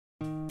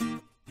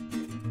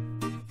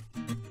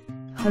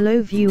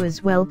Hello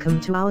viewers, welcome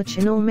to our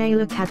channel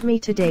Mail Academy.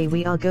 Today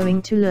we are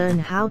going to learn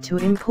how to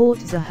import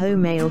Zoho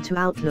Mail to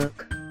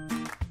Outlook.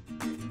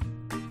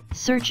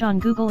 Search on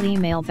Google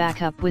Email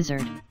Backup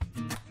Wizard.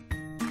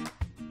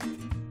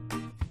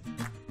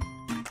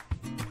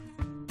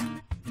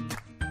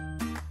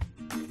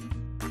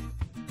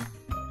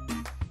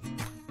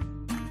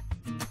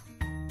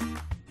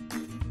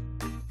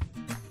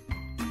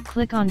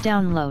 Click on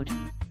Download.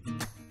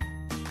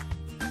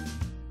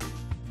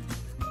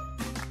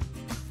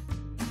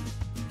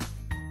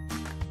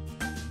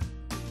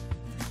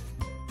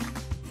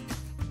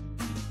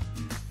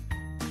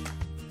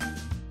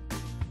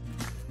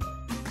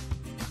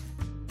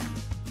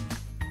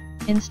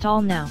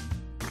 Install now.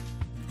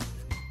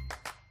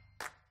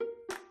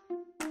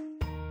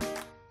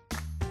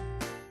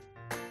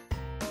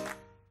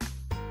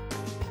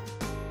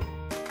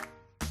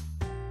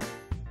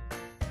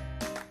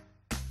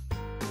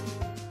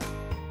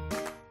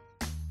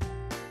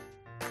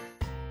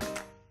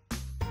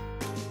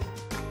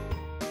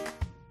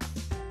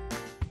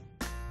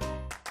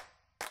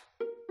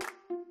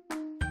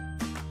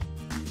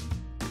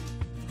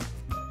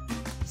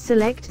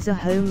 Select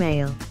Zoho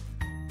Mail.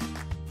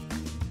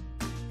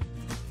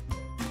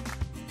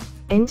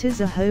 Enter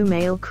Zoho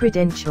Mail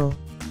credential.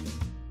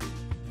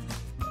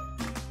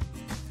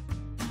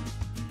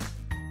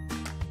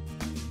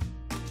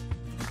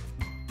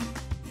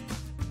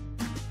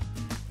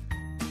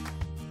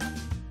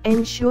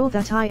 Ensure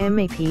that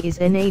IMAP is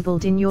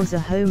enabled in your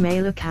Zoho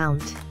Mail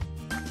account.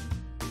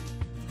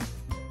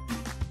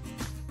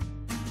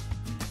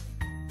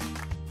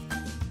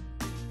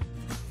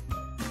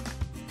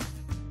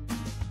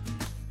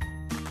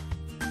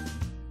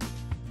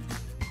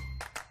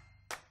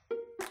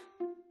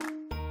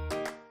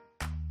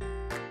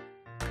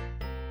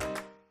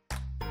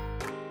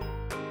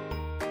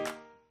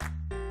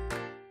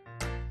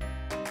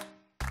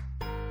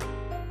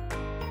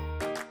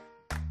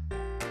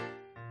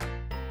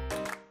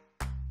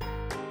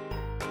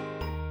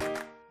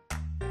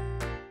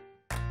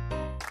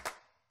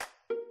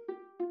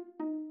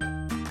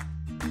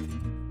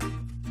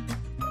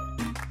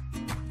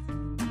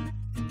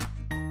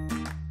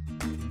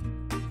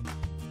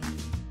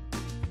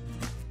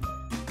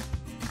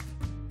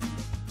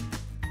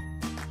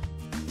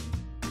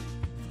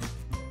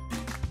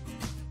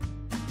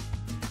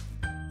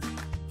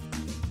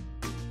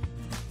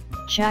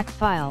 Check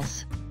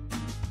files.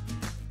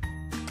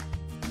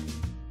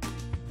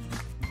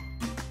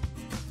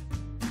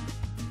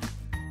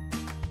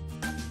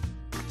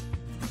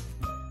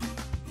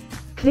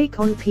 Click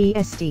on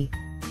PST.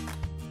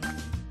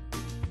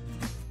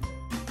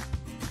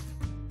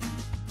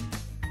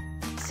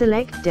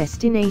 Select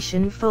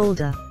Destination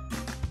folder.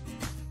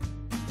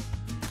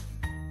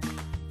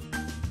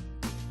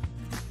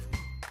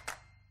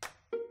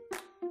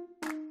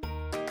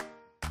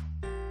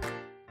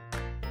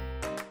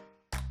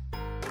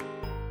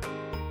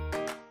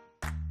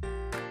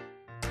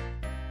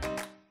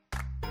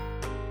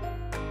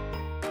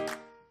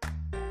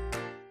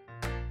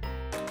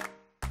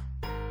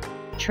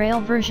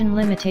 Trail version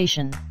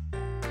limitation.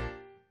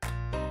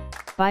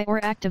 Buy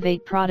or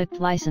activate product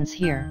license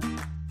here.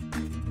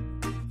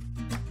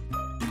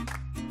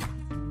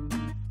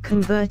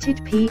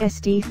 Converted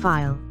PST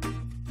file.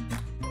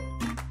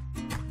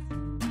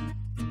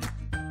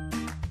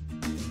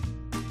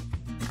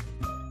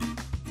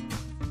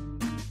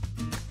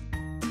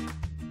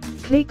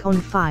 Click on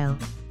File.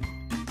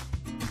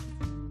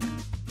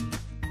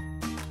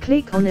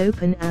 Click on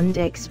Open and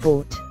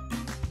Export.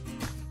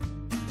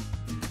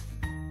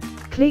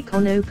 Click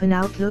on Open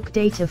Outlook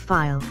data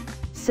file.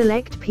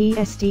 Select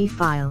PST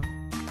file.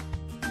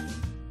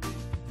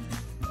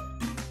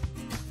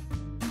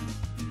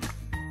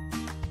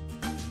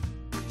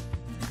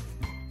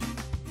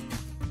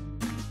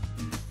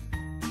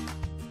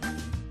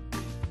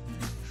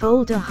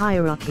 Folder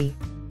hierarchy.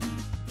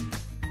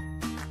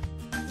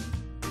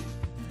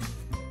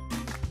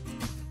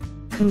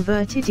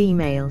 Converted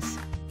emails.